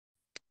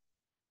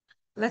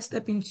Let's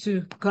step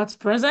into God's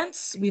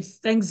presence with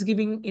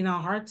thanksgiving in our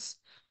hearts,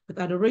 with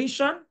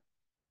adoration.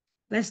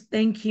 Let's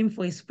thank Him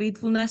for His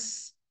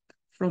faithfulness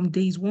from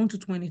days 1 to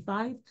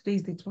 25. Today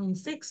is day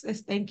 26.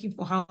 Let's thank Him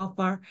for how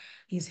far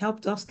He's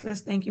helped us.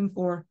 Let's thank Him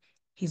for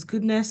His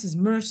goodness, His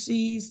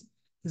mercies,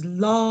 His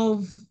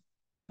love,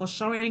 for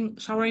showering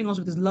us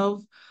with His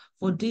love,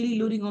 for daily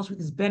loading us with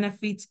His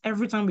benefits.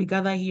 Every time we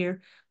gather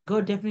here,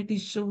 God definitely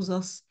shows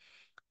up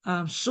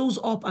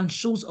and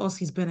shows us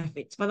His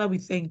benefits. Father, we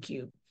thank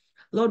you.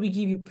 Lord, we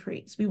give you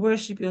praise. We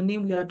worship your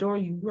name. We adore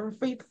you. You are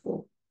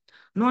faithful.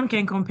 None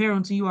can compare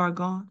unto you, our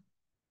God.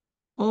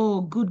 Oh,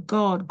 good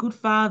God, good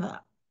Father.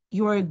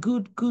 You are a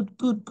good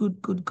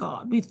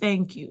God. We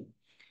thank you.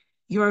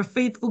 You are a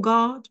faithful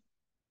God.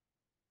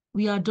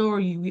 We adore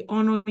you. We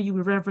honor you.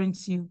 We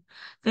reverence you.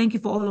 Thank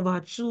you for all of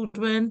our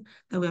children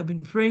that we have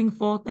been praying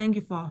for. Thank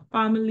you for our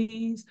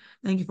families.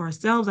 Thank you for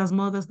ourselves as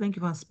mothers. Thank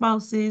you for our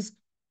spouses.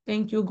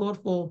 Thank you,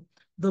 God, for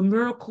the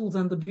miracles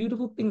and the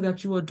beautiful things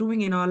that you are doing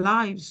in our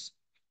lives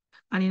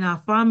and in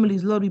our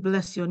families. Lord, we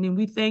bless your name.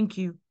 We thank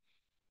you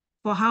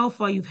for how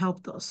far you've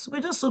helped us. We're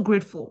just so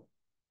grateful.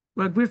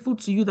 We're grateful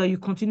to you that you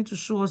continue to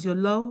show us your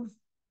love.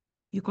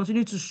 You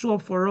continue to show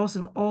up for us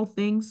in all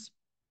things.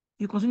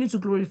 You continue to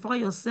glorify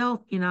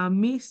yourself in our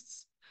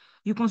midst.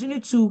 You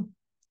continue to,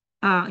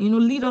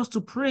 lead us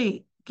to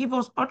pray, give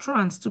us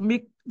utterance to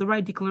make the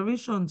right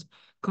declarations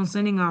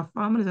concerning our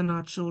families and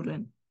our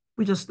children.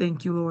 We just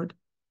thank you, Lord.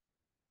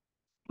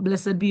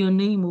 Blessed be your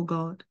name, O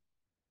God.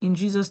 In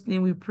Jesus'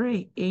 name we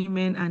pray.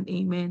 Amen and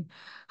amen.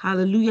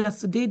 Hallelujah.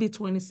 Today, the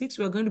 26th,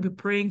 we are going to be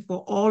praying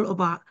for all of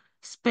our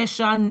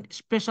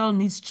special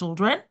needs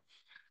children.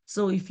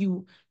 So if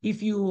you're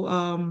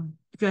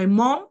a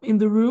mom in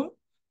the room,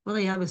 whether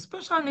you have a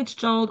special needs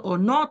child or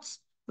not,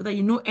 whether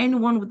you know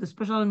anyone with a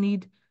special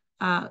needs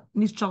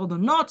child or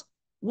not,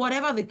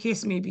 whatever the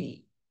case may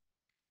be,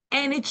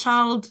 any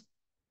child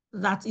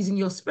that is in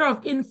your sphere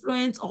of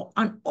influence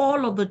and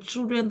all of the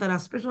children that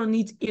have special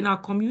needs in our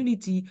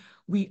community,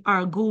 we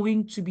are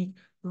going to be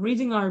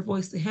raising our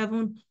voice to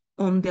heaven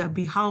on their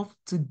behalf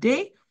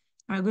today.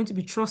 We're going to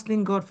be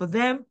trusting God for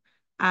them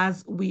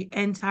as we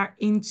enter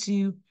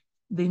into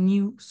the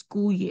new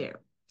school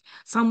year.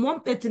 Psalm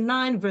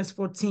 139 verse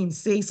 14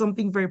 says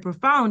something very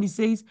profound. It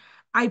says,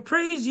 I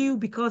praise you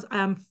because I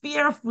am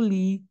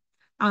fearfully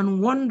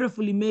and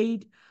wonderfully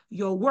made.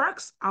 Your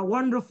works are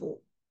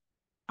wonderful.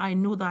 I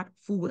know that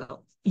full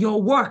well.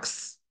 Your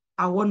works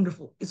are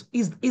wonderful.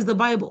 Is the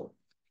Bible.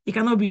 It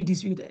cannot be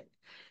disputed.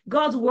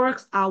 God's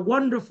works are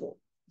wonderful.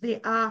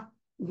 They are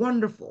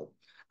wonderful.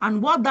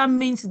 And what that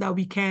means is that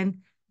we can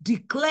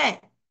declare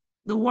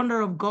the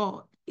wonder of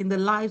God in the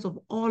lives of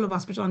all of our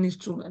special needs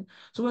children.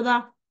 So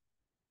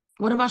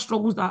whatever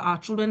struggles that our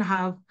children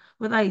have,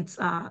 whether it's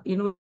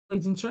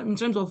it's in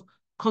terms of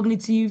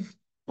cognitive,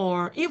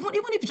 or even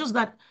if it's just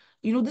that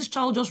this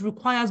child just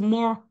requires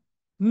more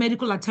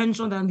medical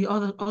attention than the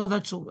other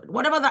children,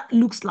 whatever that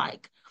looks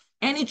like.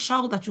 Any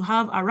child that you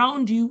have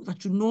around you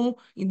that you know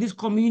in this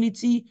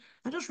community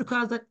that just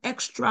requires that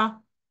extra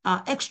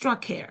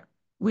care,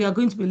 we are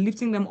going to be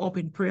lifting them up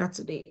in prayer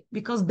today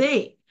because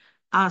they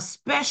are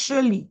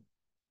specially,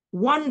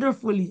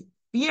 wonderfully,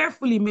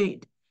 fearfully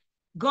made.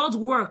 God's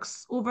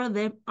works over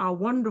them are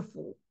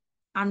wonderful,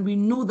 and we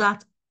know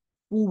that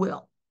full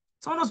well.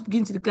 So let us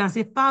begin to declare and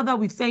say, Father,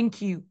 we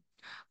thank you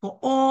for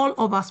all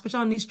of our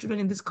special needs children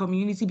in this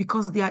community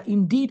because they are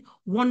indeed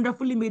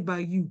wonderfully made by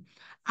you.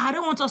 I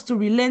don't want us to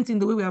relent in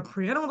the way we are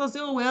praying. I don't want us to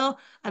say, oh, well,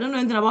 I don't know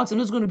anything about it. I'm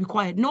just going to be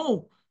quiet.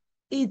 No,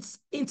 it's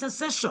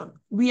intercession.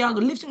 We are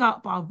lifting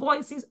up our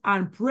voices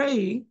and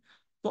praying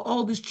for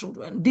all these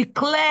children.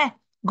 Declare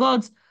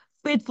God's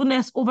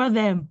faithfulness over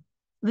them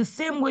the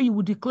same way you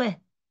would declare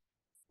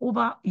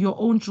over your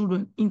own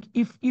children.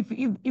 If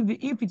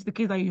it's the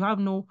case that you have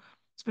no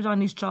special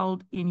needs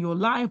child in your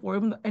life or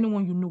even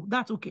anyone you know,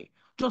 that's okay.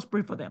 Just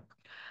pray for them.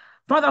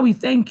 Father, we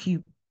thank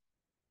you.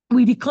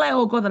 We declare,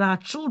 oh God, that our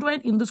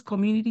children in this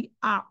community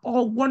are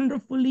all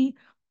wonderfully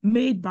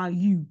made by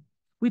you.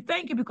 We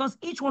thank you because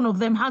each one of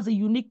them has a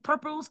unique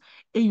purpose,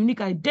 a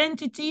unique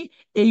identity,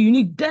 a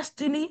unique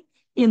destiny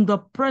in the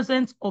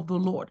presence of the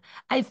Lord.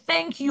 I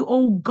thank you,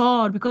 oh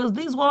God, because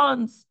these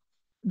ones,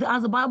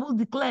 as the Bible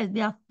declares, they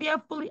are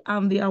fearfully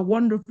and they are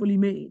wonderfully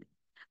made.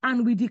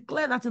 And we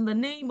declare that in the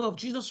name of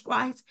Jesus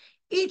Christ,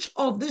 each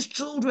of these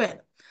children,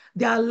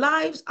 their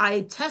lives are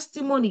a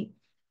testimony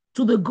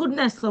to the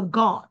goodness of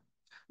God.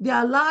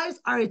 Their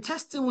lives are a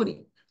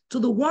testimony to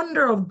the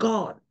wonder of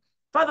God.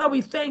 Father,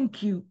 we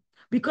thank you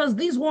because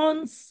these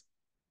ones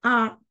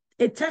are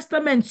a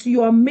testament to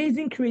your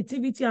amazing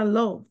creativity and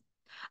love.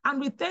 And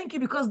we thank you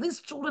because these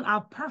children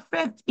are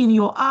perfect in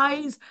your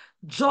eyes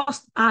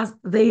just as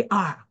they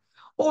are.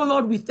 Oh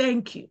Lord, we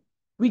thank you.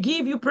 We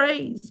give you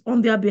praise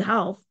on their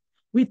behalf.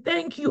 We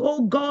thank you,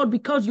 oh God,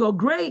 because your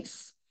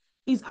grace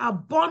is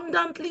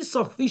abundantly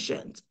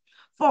sufficient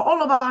for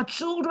all of our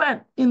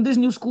children in this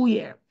new school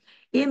year.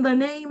 In the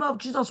name of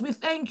Jesus, we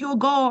thank you,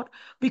 God,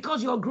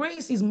 because your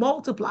grace is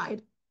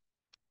multiplied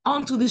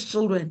unto these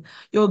children.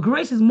 Your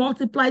grace is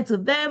multiplied to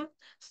them,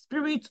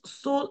 spirit,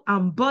 soul,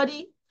 and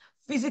body.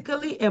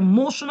 physically,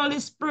 emotionally,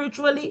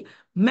 spiritually,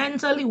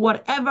 mentally,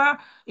 whatever,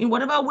 in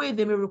whatever way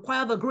they may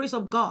require the grace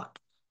of God.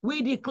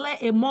 We declare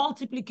a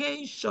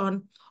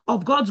multiplication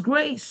of God's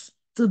grace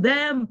to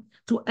them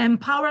to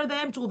empower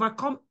them to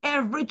overcome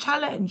every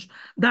challenge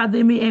that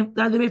they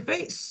may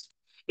face.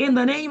 In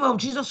the name of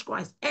Jesus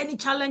Christ, any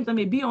challenge that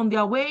may be on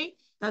their way,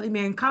 that they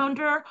may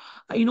encounter,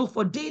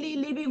 for daily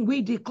living,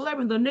 we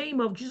declare in the name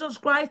of Jesus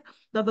Christ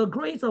that the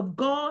grace of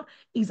God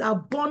is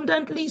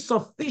abundantly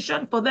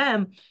sufficient for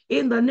them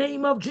in the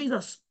name of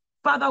Jesus.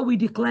 Father, we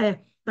declare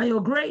that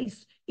your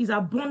grace is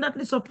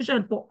abundantly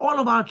sufficient for all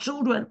of our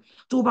children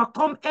to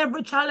overcome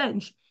every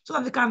challenge so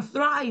that they can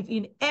thrive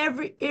in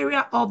every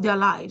area of their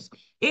lives.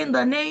 In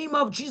the name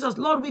of Jesus,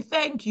 Lord, we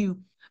thank you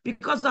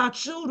because our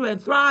children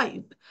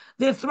thrive.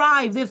 They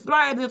thrive, they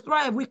thrive, they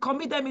thrive. We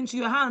commit them into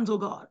your hands, oh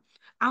God.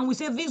 And we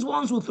say these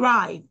ones will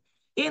thrive.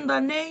 In the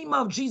name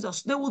of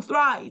Jesus, they will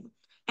thrive.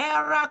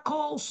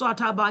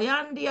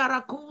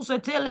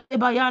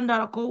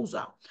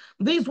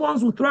 These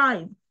ones will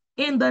thrive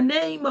in the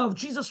name of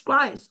Jesus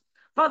Christ.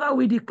 Father,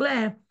 we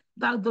declare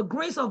that the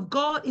grace of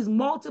God is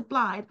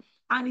multiplied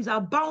and is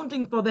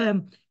abounding for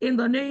them in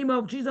the name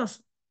of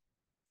Jesus.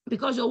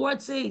 Because your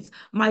word says,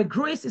 my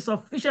grace is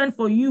sufficient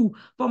for you,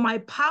 for my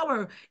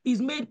power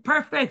is made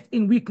perfect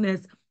in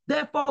weakness.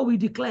 Therefore, we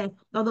declare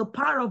that the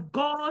power of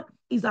God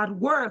is at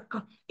work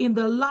in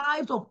the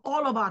lives of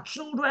all of our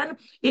children.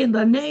 In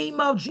the name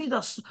of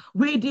Jesus,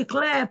 we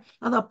declare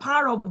that the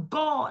power of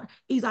God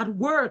is at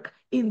work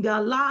in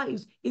their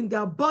lives, in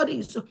their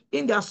bodies,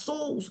 in their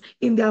souls,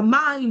 in their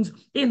minds.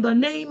 In the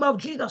name of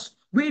Jesus,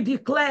 we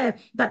declare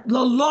that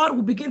the Lord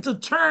will begin to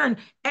turn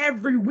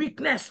every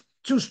weakness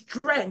to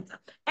strength,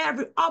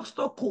 every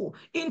obstacle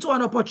into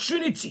an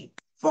opportunity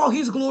for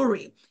his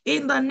glory.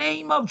 In the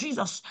name of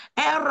Jesus,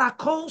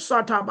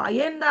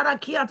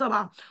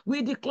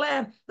 we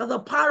declare that the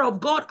power of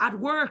God at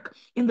work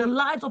in the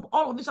lives of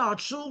all of these our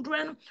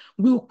children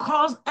will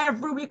cause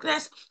every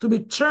weakness to be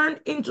turned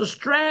into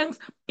strength.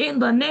 In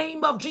the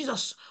name of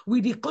Jesus,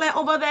 we declare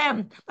over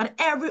them that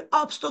every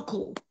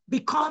obstacle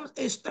becomes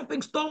a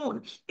stepping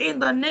stone. In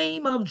the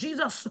name of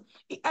Jesus,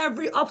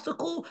 every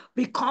obstacle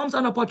becomes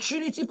an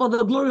opportunity for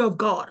the glory of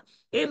God.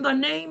 In the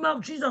name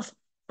of Jesus,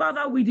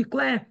 Father, we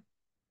declare,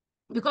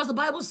 because the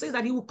Bible says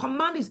that he will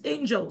command his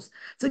angels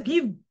to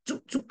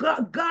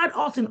guard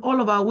us in all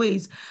of our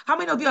ways. How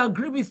many of you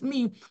agree with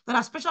me that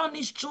our special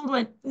needs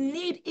children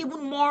need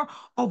even more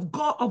of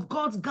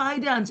God's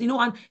guidance,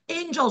 and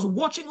angels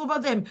watching over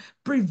them,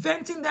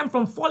 preventing them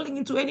from falling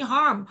into any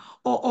harm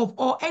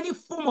or any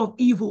form of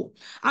evil.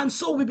 And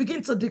so we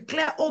begin to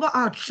declare over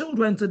our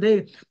children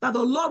today that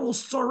the Lord will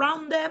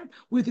surround them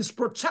with his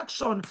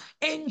protection.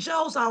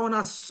 Angels are on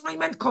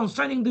assignment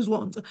concerning these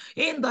ones.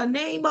 In the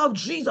name of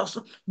Jesus,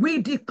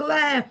 we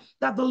declare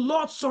that the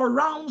Lord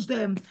surrounds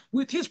them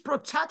with his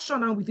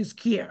protection and with his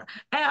care.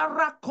 And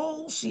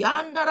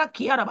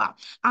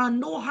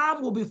no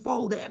harm will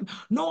befall them.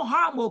 No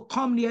harm will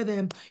come near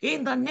them.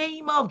 In the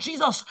name of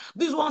Jesus,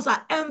 these ones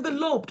are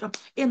enveloped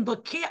in the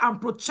care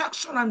and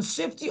protection and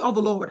safety of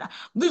the Lord.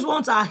 These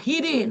ones are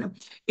hidden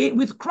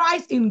with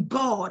Christ in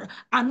God,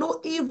 and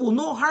no evil,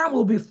 no harm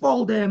will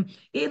befall them.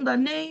 In the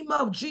name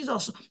of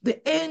Jesus,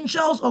 the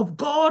angels of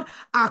God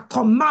are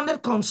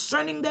commanded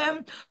concerning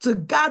them to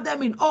guard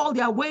them in all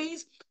their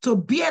ways, to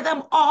bear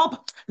them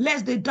up,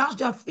 lest they dash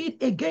their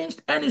feet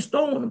against any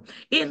stone.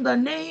 In the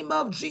name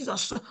of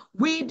Jesus,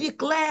 we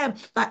declare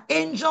that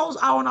angels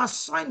are on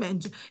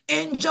assignment.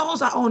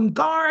 Angels are on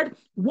guard,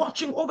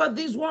 watching over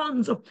these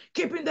ones,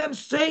 keeping them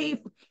safe,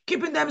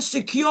 keeping them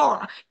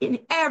secure in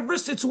every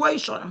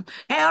situation.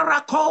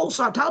 Whether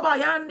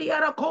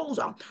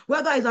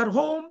it's at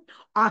home,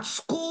 at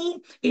school,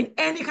 in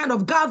any kind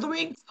of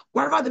gathering,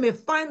 wherever they may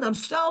find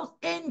themselves,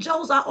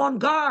 angels are on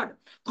guard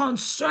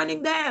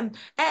concerning them.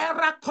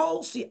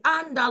 Angels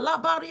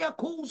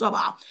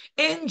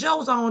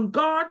are on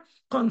guard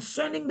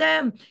concerning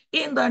them.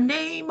 In the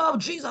name of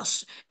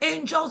Jesus,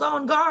 angels are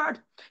on guard.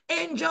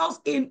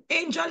 Angels in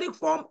angelic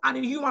form and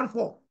in human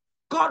form.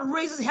 God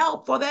raises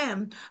help for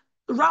them.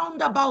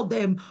 Round about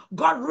them,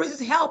 God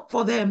raises help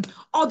for them.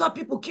 Other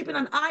people keeping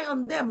an eye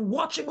on them,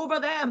 watching over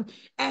them,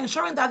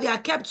 ensuring that they are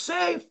kept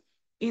safe.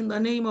 In the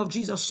name of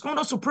Jesus, I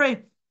want us to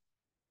pray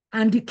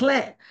and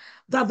declare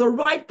that the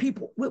right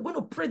people, we're going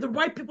to pray the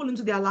right people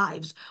into their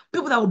lives,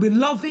 people that will be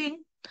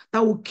loving,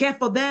 that will care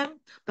for them,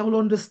 that will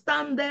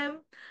understand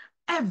them.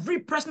 Every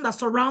person that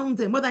surrounds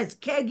them, whether it's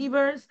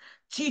caregivers,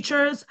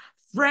 teachers,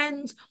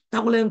 friends,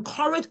 that will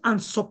encourage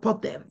and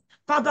support them.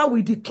 Father,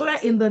 we declare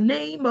in the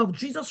name of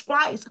Jesus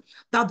Christ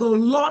that the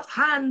Lord's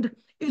hand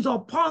is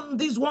upon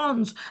these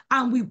ones,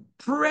 and we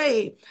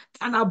pray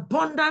an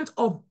abundance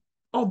of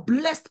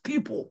blessed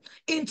people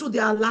into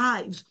their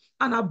lives,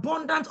 an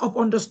abundance of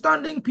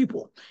understanding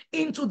people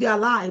into their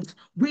lives.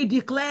 We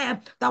declare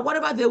that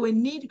whatever they will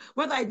need,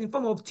 whether it's in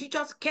form of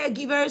teachers,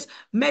 caregivers,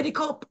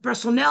 medical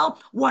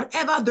personnel,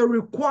 whatever they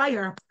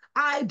require,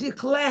 I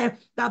declare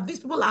that these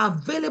people are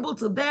available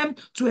to them,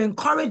 to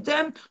encourage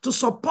them, to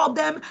support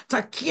them,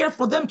 to care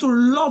for them, to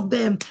love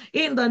them.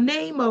 In the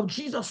name of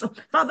Jesus,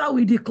 Father,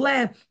 we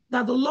declare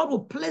that the Lord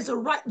will place the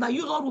right, that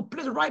you, Lord, will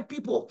place the right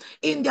people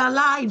in their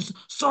lives,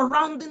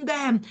 surrounding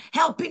them,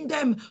 helping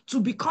them to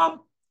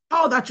become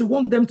all that you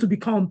want them to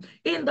become.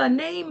 In the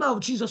name of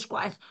Jesus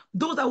Christ,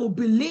 those that will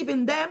believe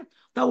in them,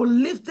 that will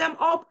lift them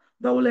up,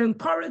 that will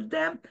encourage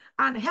them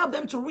and help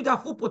them to reach their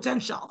full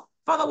potential.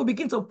 Father, we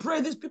begin to pray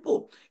these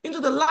people into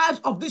the lives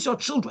of these your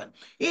children.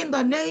 In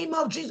the name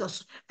of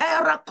Jesus.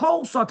 I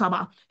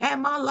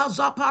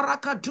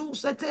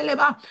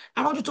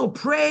want you to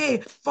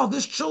pray for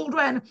these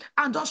children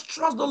and just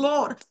trust the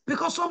Lord,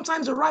 because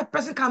sometimes the right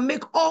person can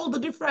make all the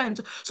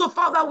difference. So,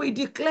 Father, we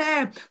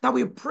declare that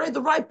we pray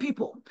the right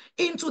people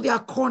into their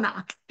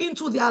corner,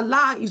 into their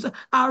lives,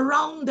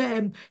 around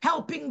them,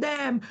 helping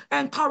them,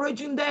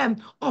 encouraging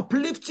them,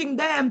 uplifting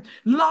them,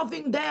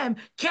 loving them,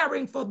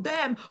 caring for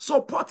them,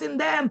 supporting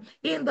them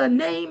in the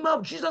name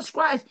of Jesus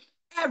Christ.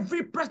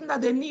 Every person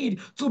that they need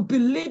to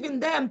believe in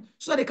them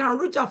so they can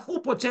reach their full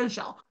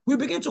potential. We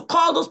begin to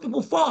call those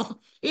people forth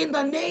in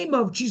the name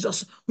of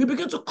Jesus. We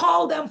begin to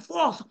call them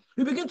forth.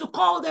 We begin to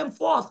call them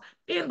forth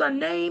in the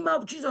name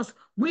of Jesus.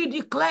 We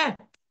declare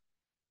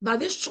that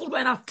these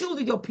children are filled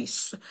with your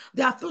peace.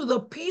 They are filled with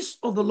the peace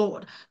of the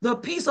Lord. The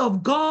peace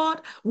of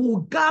God will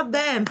guard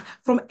them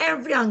from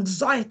every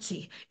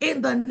anxiety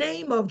in the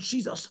name of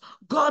Jesus.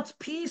 God's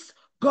peace,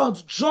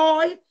 God's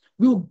joy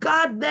will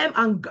guard them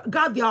and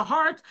guard their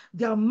hearts,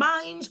 their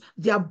minds,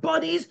 their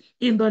bodies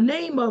in the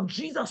name of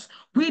Jesus.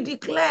 We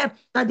declare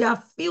that they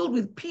are filled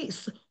with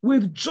peace,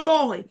 with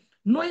joy,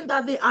 knowing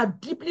that they are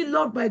deeply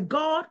loved by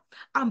God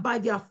and by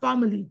their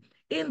family.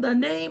 In the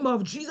name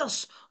of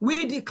Jesus,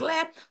 we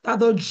declare that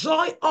the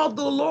joy of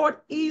the Lord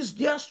is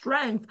their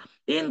strength.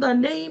 In the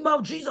name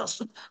of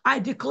Jesus, I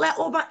declare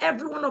over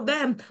every one of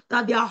them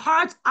that their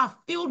hearts are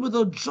filled with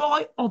the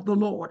joy of the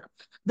Lord.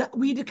 That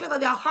we declare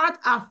that their hearts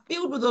are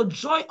filled with the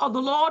joy of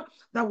the Lord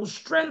that will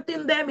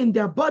strengthen them in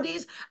their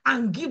bodies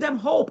and give them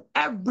hope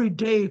every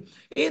day.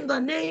 In the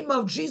name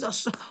of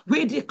Jesus,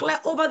 we declare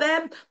over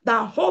them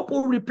that hope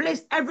will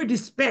replace every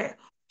despair.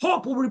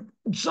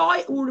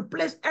 Joy will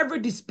replace every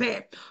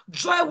despair.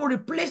 Joy will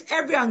replace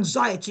every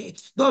anxiety.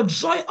 The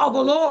joy of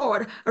the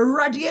Lord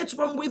radiates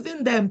from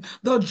within them.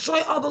 The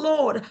joy of the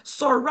Lord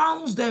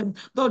surrounds them.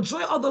 The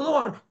joy of the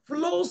Lord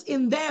flows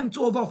in them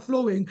to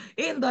overflowing.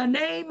 In the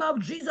name of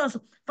Jesus,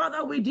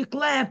 Father, we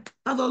declare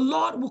that the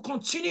Lord will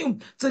continue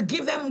to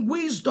give them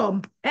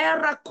wisdom.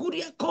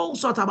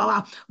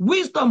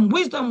 Wisdom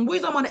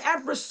on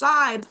every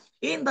side.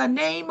 In the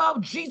name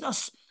of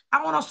Jesus,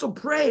 I want us to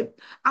pray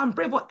and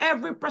pray for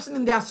every person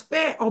in their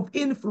sphere of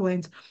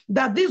influence,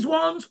 that these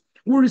ones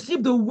will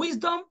receive the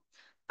wisdom,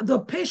 the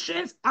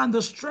patience, and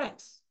the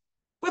strength.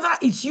 Whether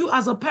it's you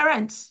as a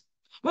parent,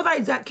 whether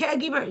it's their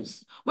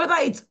caregivers, whether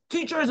it's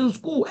teachers in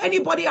school,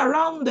 anybody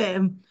around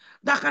them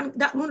that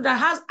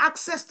has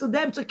access to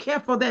them to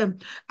care for them.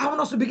 I want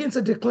us to begin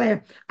to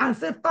declare and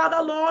say,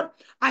 Father, Lord,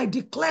 I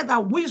declare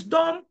that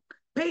wisdom,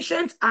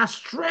 patience, and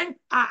strength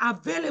are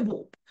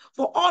available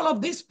for all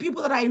of these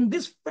people that are in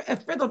this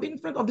effect of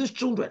influence of these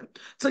children,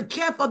 to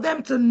care for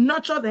them, to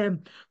nurture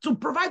them, to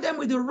provide them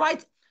with the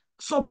right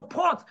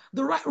support,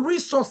 the right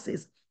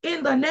resources.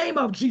 In the name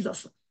of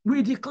Jesus,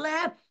 we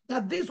declare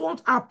that these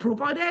ones are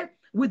provided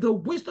with the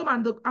wisdom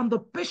and the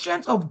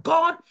patience of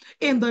God.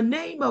 In the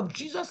name of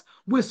Jesus,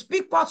 we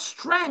speak about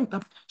strength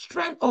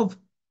of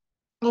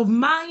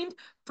mind,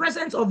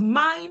 presence of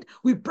mind.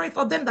 We pray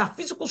for them that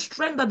physical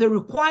strength that they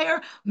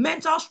require,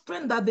 mental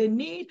strength that they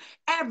need,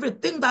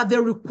 everything that they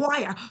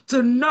require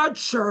to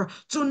nurture,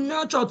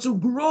 to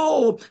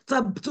grow,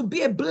 to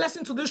be a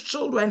blessing to these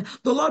children.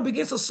 The Lord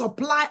begins to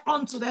supply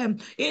unto them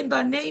in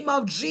the name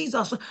of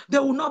Jesus. They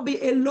will not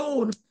be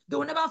alone. They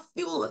will never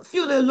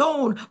feel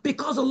alone,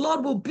 because the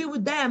Lord will be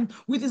with them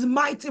with his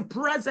mighty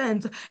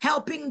presence,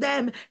 helping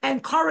them,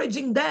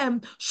 encouraging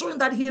them, showing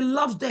that he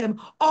loves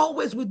them,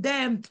 always with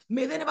them.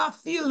 May they never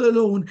feel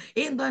alone.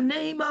 In the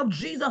name of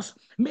Jesus,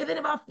 may they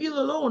never feel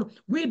alone.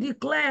 We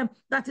declare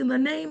that in the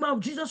name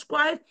of Jesus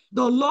Christ,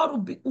 the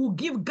Lord will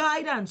give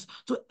guidance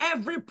to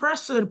every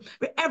person,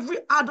 every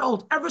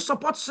adult, every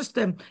support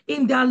system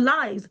in their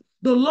lives.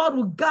 The Lord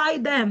will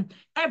guide them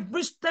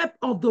every step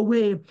of the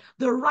way.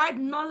 The right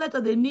knowledge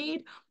that they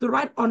need, the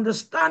right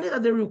understanding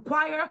that they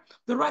require,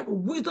 the right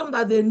wisdom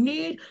that they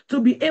need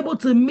to be able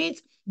to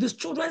meet these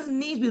children's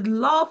needs with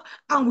love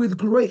and with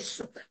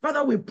grace.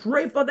 Father, we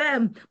pray for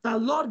them that the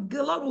Lord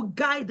will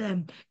guide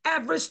them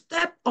every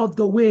step of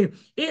the way.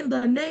 In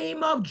the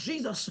name of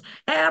Jesus,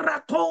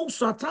 the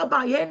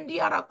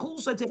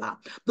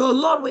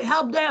Lord will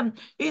help them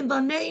in the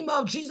name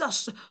of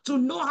Jesus to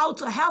know how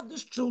to help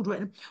these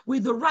children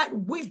with the right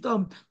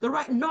wisdom, the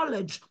right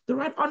knowledge, the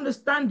right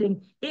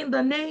understanding. In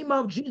the name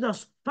of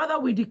Jesus, Father,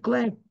 we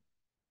declare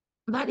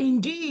that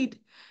indeed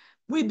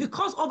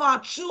because of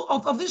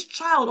of this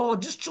child or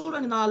these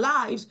children in our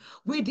lives,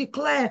 we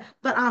declare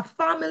that our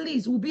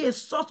families will be a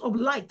source of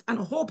light and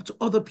hope to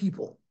other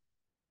people.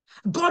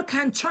 God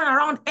can turn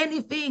around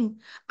anything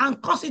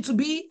and cause it to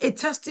be a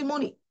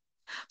testimony.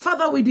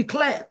 Father, we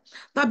declare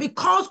that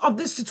because of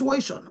this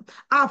situation,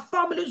 our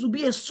families will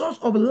be a source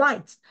of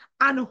light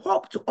and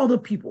hope to other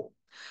people,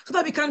 so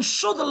that we can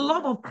show the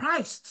love of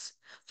Christ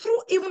through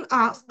even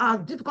our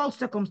difficult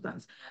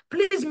circumstance.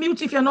 Please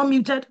mute if you're not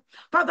muted.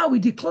 Father, we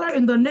declare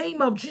in the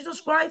name of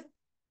Jesus Christ.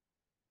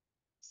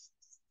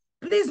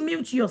 Please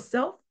mute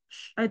yourself.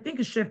 I think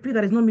it's Chef P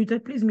that is not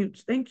muted. Please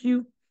mute. Thank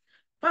you.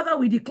 Father,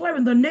 we declare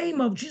in the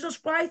name of Jesus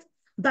Christ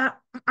that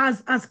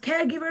as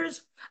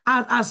caregivers,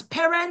 as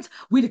parents,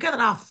 we declare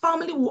that our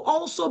family will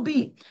also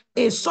be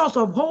a source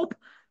of hope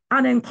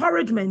and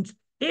encouragement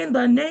in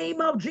the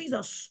name of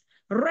Jesus.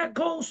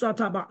 Reko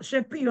Sataba.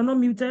 Chef P, you're not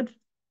muted.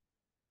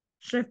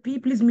 Chef P,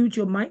 please mute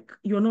your mic.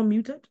 You're not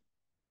muted.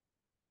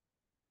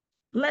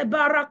 We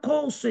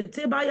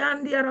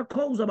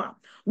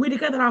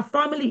declare that our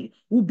family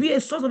will be a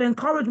source of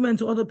encouragement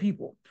to other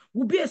people,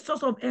 will be a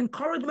source of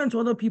encouragement to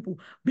other people.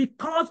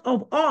 Because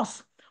of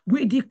us,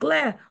 we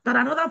declare that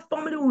another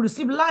family will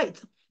receive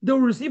light, they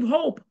will receive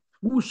hope.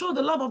 We will show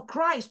the love of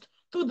Christ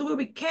through the way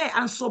we care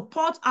and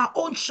support our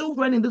own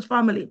children in this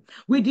family.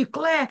 We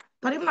declare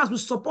that even as we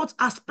support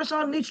our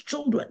special needs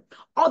children,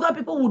 other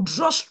people will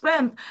draw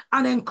strength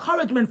and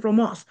encouragement from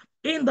us.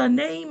 In the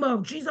name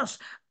of Jesus,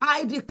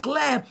 I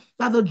declare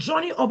that the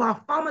journey of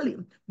our family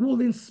will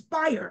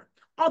inspire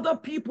other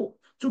people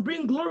to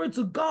bring glory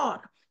to God.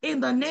 In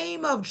the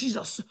name of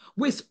Jesus,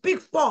 we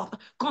speak forth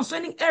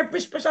concerning every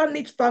special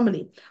needs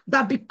family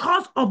that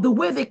because of the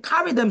way they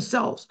carry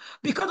themselves,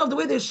 because of the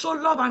way they show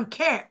love and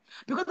care,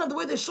 because of the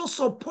way they show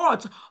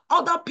support,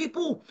 other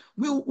people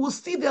will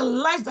see the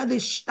lights that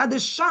they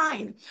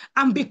shine.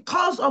 And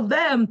because of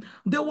them,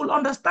 they will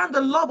understand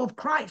the love of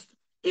Christ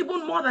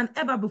even more than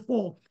ever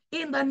before.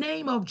 In the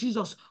name of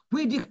Jesus,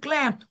 we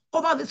declare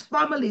over these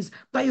families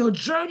that your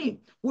journey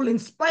will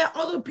inspire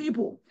other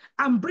people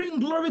and bring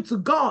glory to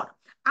God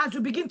as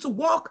you begin to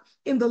walk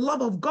in the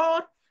love of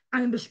God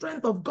and in the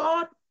strength of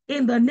God.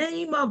 In the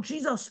name of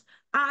Jesus,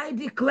 I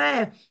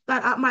declare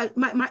that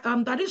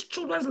that these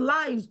children's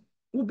lives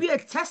will be a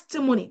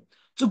testimony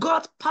to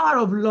God's power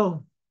of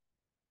love,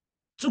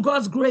 to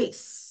God's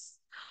grace,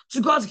 to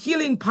God's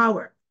healing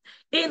power.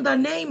 In the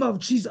name of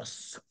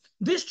Jesus,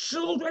 these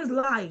children's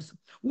lives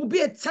will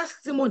be a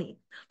testimony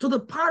to the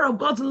power of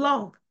God's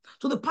love,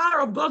 to the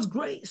power of God's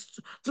grace,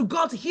 to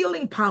God's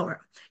healing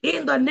power.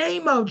 In the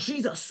name of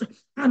Jesus,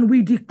 and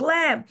we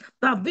declare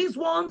that these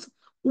ones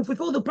will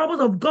fulfill the purpose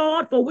of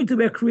God for which they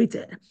were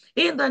created.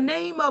 In the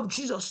name of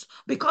Jesus,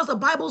 because the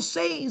Bible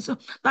says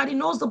that He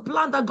knows the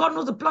plan, that God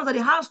knows the plan that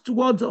He has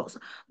towards us.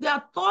 They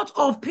are thoughts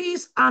of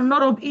peace and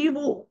not of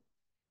evil,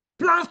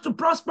 plans to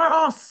prosper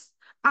us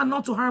and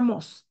not to harm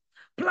us,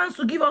 plans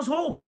to give us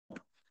hope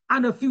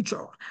and a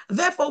future.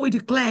 Therefore, we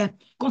declare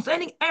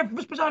concerning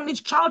every special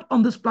needs child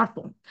on this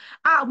platform,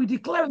 we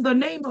declare in the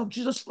name of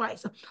Jesus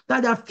Christ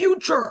that their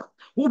future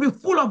will be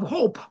full of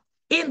hope.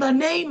 In the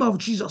name of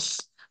Jesus,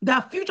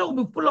 their future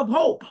will be full of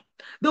hope.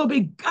 They will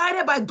be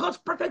guided by God's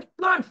perfect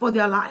plan for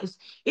their lives.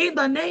 In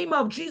the name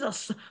of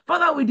Jesus,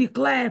 Father, we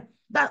declare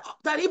that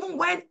even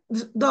when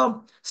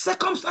the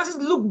circumstances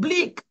look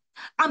bleak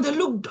and they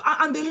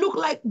look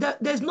like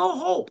there's no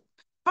hope,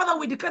 Father,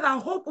 we declare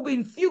that hope will be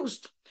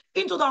infused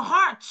into the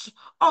hearts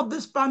of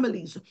these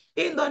families.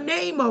 In the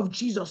name of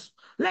Jesus,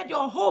 let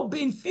your hope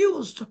be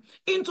infused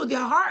into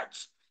their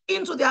hearts,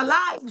 into their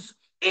lives.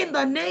 In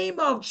the name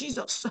of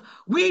Jesus,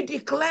 we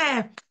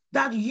declare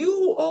that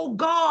you, oh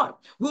God,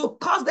 will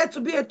cause there to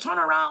be a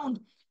turnaround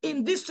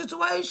in this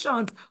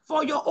situation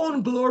for your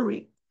own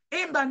glory.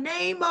 In the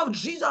name of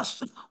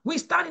Jesus, we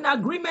stand in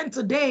agreement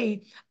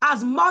today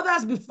as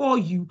mothers before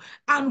you,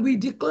 and we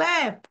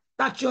declare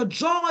that your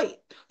joy,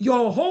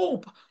 your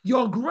hope,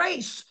 your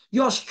grace,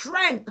 your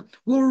strength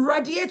will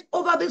radiate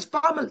over these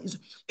families.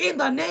 In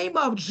the name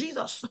of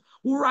Jesus,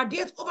 will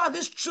radiate over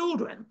these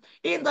children.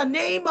 In the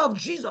name of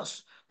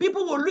Jesus,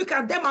 people will look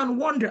at them and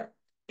wonder.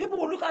 People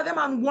will look at them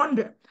and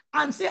wonder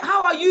and say,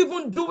 how are you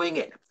even doing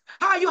it?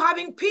 How are you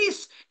having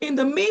peace in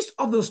the midst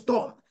of the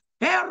storm?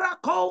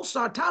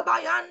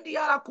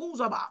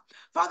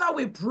 Father,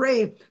 we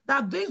pray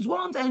that these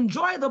ones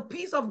enjoy the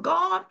peace of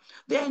God,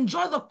 they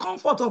enjoy the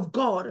comfort of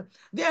God,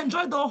 they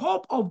enjoy the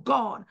hope of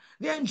God,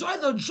 they enjoy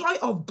the joy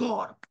of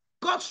God.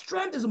 God's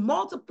strength is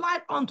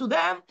multiplied unto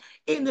them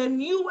in a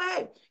new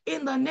way,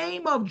 in the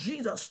name of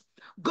Jesus.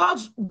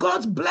 God's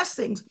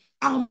blessings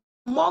are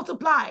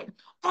multiplied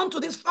unto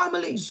these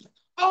families,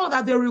 all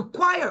that they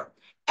require,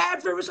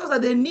 every resource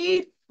that they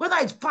need, whether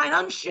it's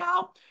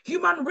financial,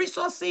 human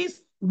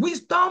resources,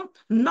 wisdom,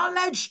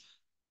 knowledge,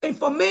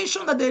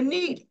 information that they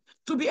need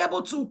to be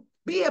able to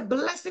be a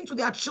blessing to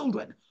their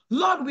children.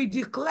 Lord, we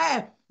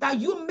declare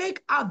that you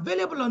make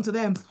available unto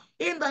them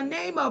in the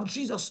name of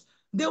Jesus.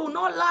 They will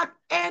not lack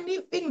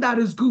anything that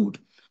is good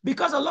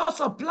because the Lord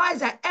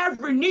supplies their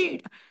every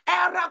need.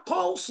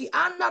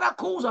 The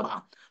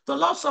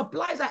Lord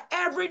supplies their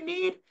every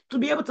need to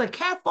be able to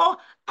care for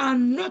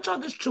and nurture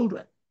these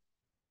children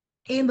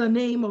in the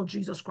name of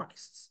Jesus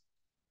Christ.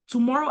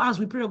 Tomorrow, as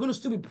we pray, we're going to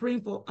still be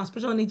praying for our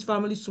special needs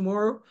families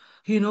tomorrow.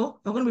 We're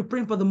going to be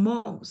praying for the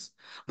moms.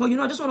 But,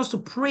 I just want us to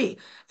pray,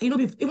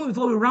 even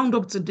before we round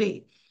up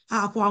today,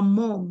 for our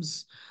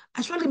moms,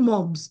 especially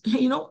moms.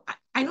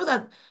 I know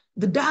that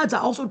the dads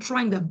are also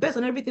trying their best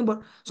and everything,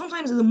 but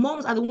sometimes the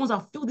moms are the ones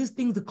that feel these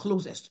things the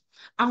closest.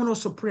 I want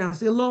us to pray and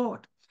say,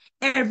 Lord,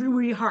 every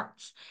weary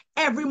heart,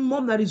 every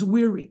mom that is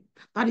weary,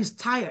 that is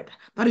tired,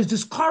 that is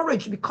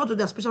discouraged because of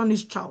their special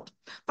needs child,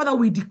 Father,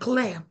 we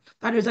declare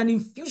that there's an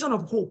infusion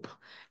of hope,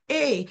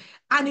 an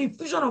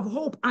infusion of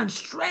hope and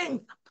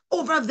strength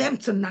over them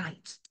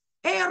tonight.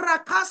 Father,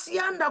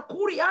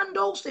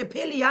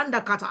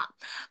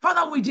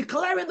 we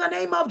declare in the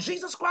name of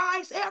Jesus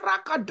Christ,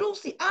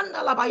 Erakadusi anda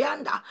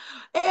labayanda,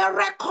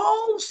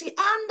 Erekosi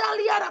anda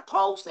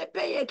liarakose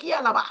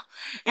peyekialaba,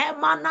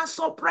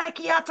 Emanaso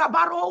prekiata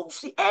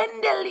barosi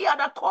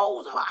endeliada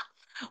kozaba.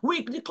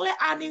 We declare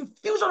an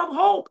infusion of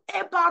hope,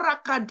 that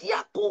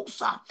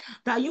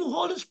you,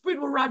 Holy Spirit,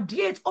 will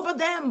radiate over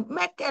them.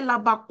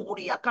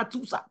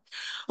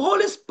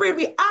 Holy Spirit,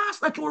 we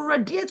ask that you will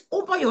radiate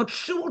over your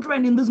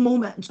children in this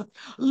moment.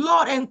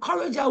 Lord,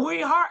 encourage their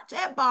weary hearts.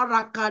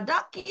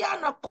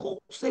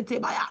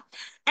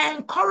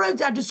 Encourage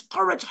their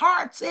discouraged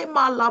hearts.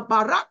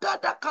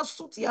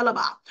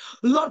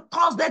 Lord,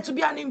 cause there to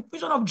be an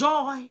infusion of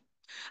joy,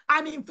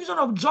 an infusion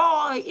of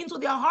joy into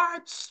their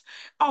hearts,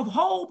 of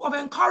hope, of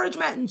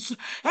encouragement.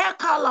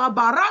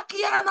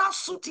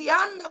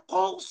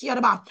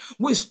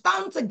 We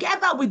stand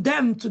together with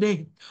them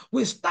today.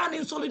 We stand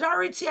in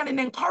solidarity and in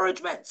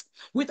encouragement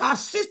with our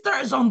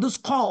sisters on this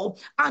call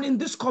and in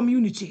this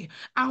community.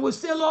 And we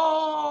say,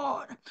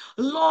 Lord,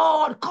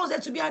 cause there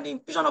to be an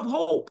infusion of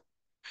hope.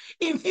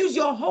 Infuse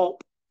your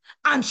hope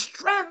and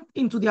strength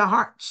into their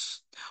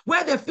hearts,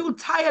 where they feel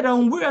tired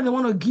and weary and they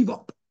want to give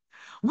up.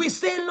 We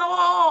say,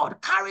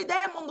 Lord, carry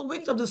them on the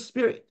wings of the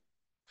Spirit.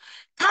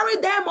 Carry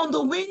them on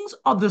the wings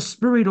of the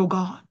Spirit, oh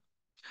God.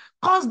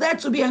 Cause there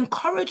to be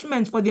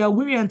encouragement for their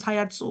weary and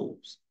tired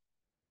souls.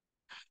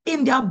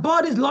 In their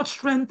bodies, Lord,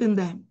 strengthen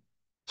them.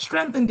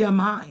 Strengthen their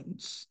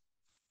minds.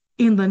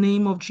 In the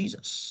name of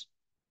Jesus.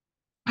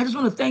 I just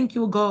want to thank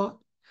you, God,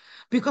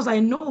 because I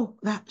know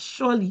that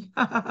surely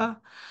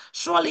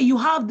you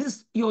have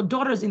your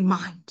daughters in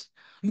mind.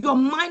 You're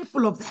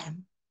mindful of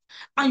them.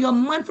 And you're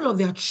mindful of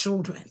their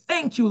children.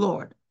 Thank you,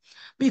 Lord.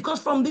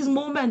 Because from this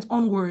moment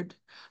onward,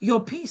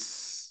 your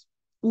peace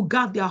will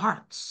guard their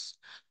hearts.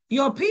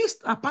 Your peace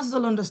that passes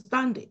all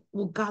understanding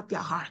will guard their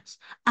hearts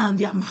and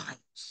their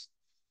minds.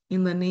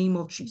 In the name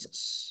of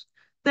Jesus.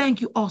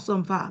 Thank you,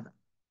 awesome Father.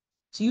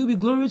 To you be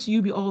glory, to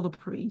you be all the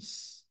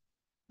praise.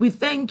 We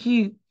thank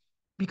you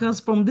because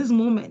from this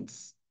moment,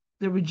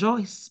 they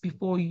rejoice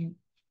before you.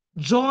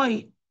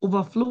 Joy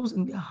overflows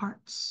in their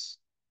hearts.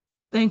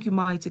 Thank you,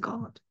 mighty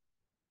God.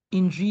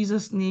 In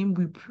Jesus' name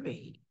we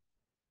pray.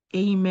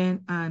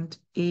 Amen and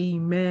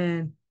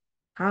amen.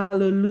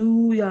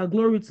 Hallelujah.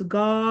 Glory to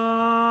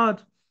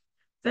God.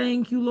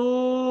 Thank you,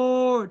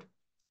 Lord.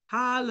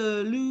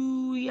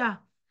 Hallelujah.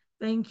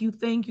 Thank you,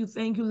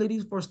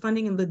 ladies, for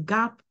standing in the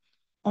gap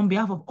on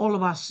behalf of all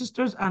of our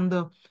sisters and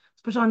the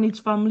special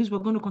needs families. We're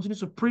going to continue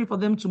to pray for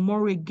them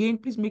tomorrow again.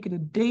 Please make it a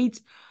date.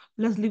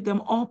 Let's lift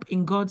them up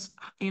in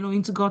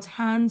into God's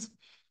hands,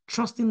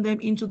 trusting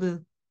them into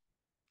the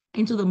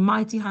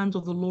mighty hands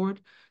of the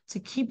Lord to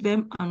keep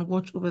them and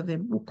watch over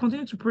them. We'll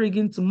continue to pray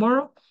again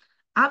tomorrow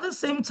at the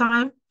same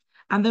time.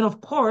 And then,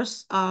 of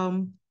course,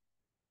 on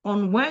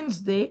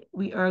Wednesday,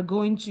 we are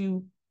going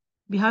to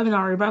be having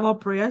our revival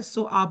prayers.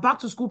 So our back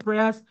to school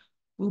prayers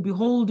we'll be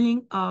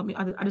holding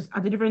at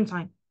a different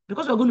time.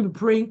 Because we're going to be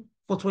praying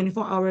for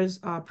 24 hours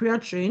prayer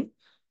train,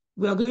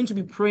 we are going to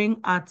be praying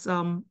at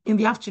in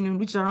the afternoon,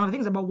 which is around, I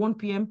think it's about 1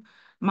 p.m.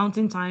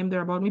 Mountain time.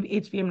 They're about maybe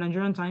 8 p.m.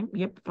 Nigerian time.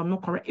 Yep,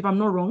 if I'm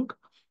not wrong.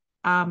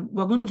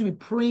 We're going to be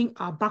praying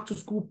our back to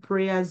school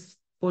prayers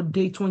for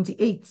day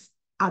 28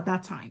 at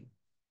that time,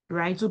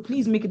 right? So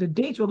please make it a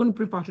date. We're going to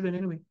pray for our children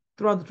anyway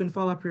throughout the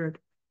 24-hour period.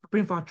 We're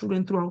praying for our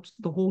children throughout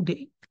the whole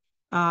day.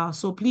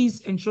 So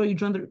please ensure you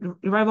join the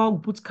Revival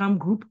Bootcamp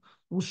group.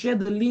 We'll share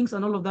the links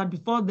and all of that.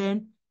 Before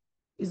then,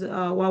 is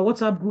our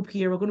WhatsApp group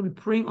here. We're going to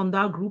be praying on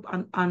that group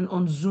and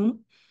on Zoom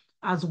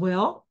as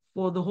well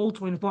for the whole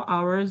 24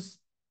 hours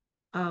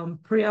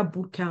prayer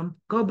bootcamp.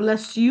 God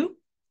bless you.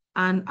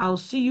 And I'll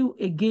see you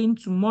again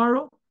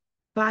tomorrow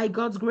by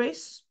God's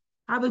grace.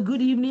 Have a good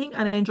evening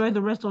and enjoy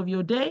the rest of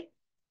your day.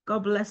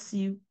 God bless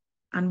you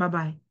and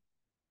bye-bye.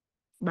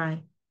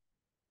 Bye.